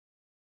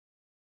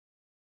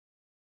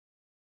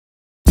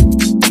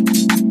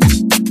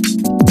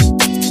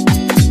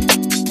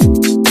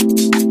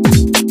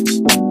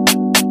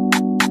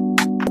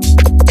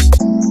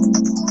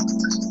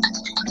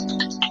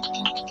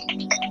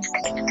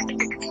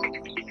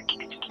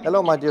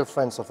Hello my dear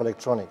friends of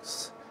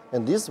electronics.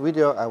 In this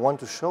video I want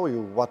to show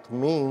you what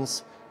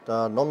means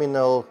the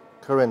nominal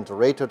current,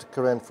 rated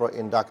current for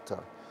inductor.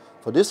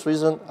 For this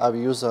reason I will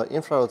use an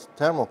infrared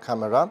thermal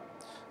camera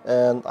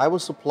and I will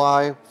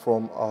supply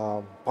from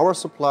a power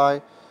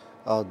supply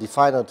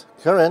defined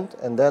current,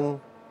 and then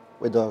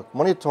with the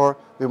monitor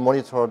we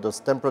monitor the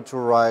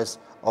temperature rise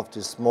of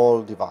this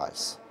small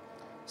device.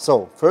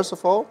 So first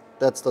of all,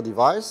 that's the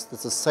device.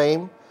 It's the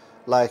same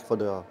like for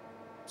the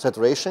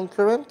saturation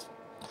current.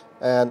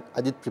 And I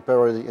did prepare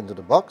already into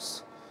the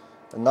box.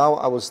 And now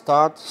I will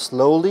start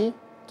slowly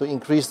to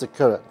increase the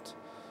current.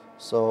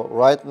 So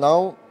right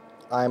now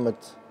I'm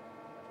at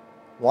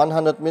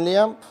 100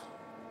 milliamp.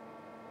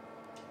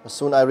 As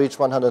soon as I reach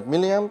 100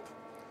 milliamp,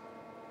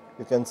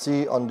 you can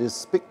see on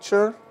this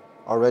picture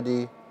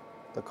already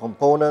the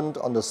component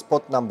on the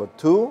spot number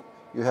 2.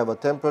 You have a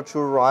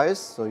temperature rise,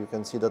 so you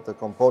can see that the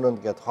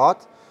component get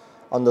hot.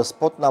 On the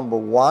spot number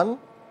 1,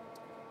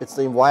 it's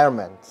the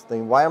environment. The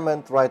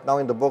environment right now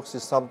in the box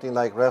is something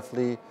like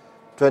roughly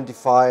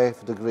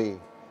 25 degrees.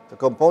 The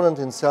component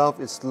itself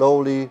is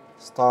slowly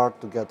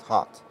start to get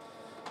hot.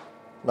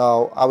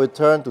 Now I will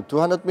turn to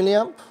 200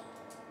 milliamp.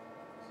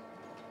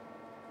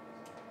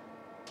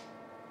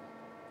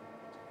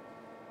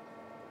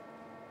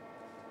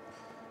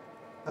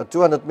 At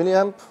 200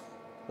 milliamp,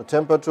 the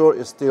temperature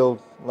is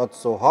still not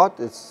so hot.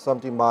 It's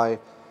something by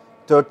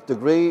 30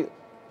 degrees.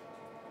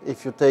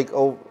 If you take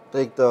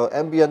the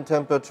ambient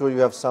temperature, you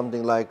have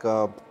something like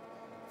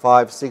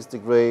 5-6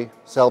 degrees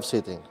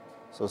self-heating.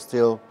 So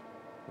still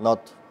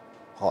not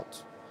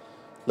hot.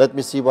 Let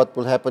me see what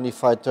will happen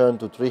if I turn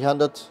to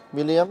 300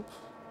 milliamp.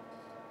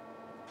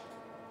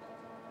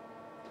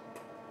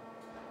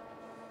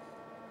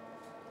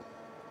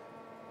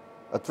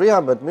 At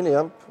 300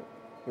 milliamp,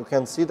 you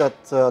can see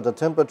that the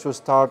temperature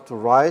start to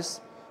rise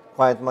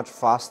quite much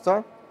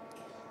faster,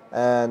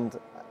 and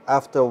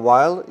after a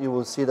while you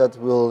will see that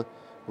will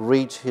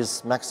reach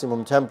his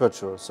maximum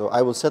temperature. So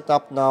I will set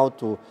up now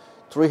to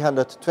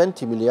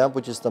 320 milliamp,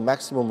 which is the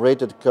maximum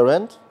rated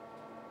current.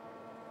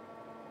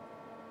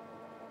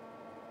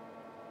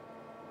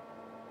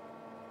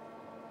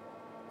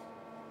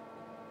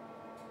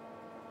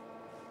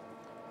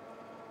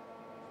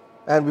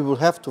 And we will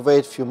have to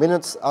wait a few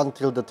minutes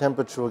until the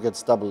temperature gets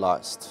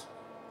stabilized.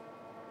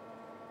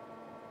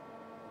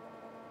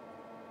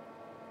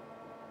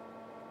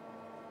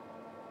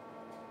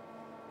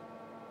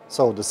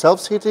 So the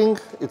self-heating,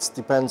 it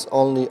depends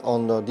only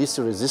on the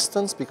DC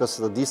resistance, because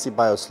the DC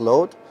bias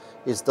load,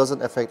 it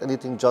doesn't affect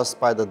anything just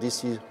by the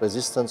DC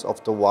resistance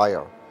of the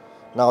wire.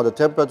 Now the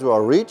temperature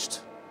are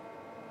reached.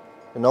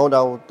 You know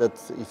now that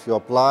if you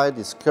apply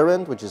this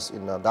current, which is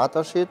in the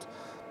data sheet,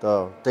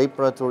 the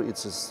temperature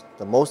is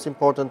the most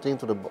important thing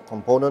to the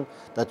component,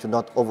 that you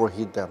not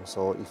overheat them.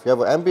 So if you have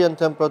an ambient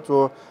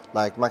temperature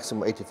like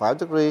maximum 85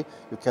 degrees,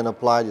 you can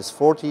apply this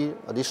 40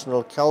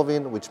 additional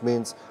Kelvin, which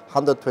means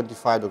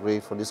 125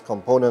 degrees for this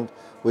component,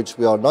 which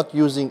we are not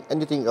using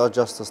anything else,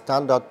 just a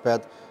standard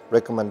pad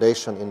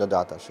recommendation in the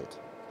data sheet.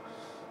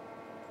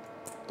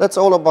 That's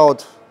all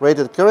about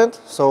rated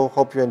current, so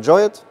hope you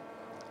enjoy it.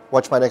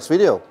 Watch my next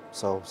video.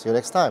 So see you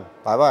next time.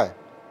 Bye bye.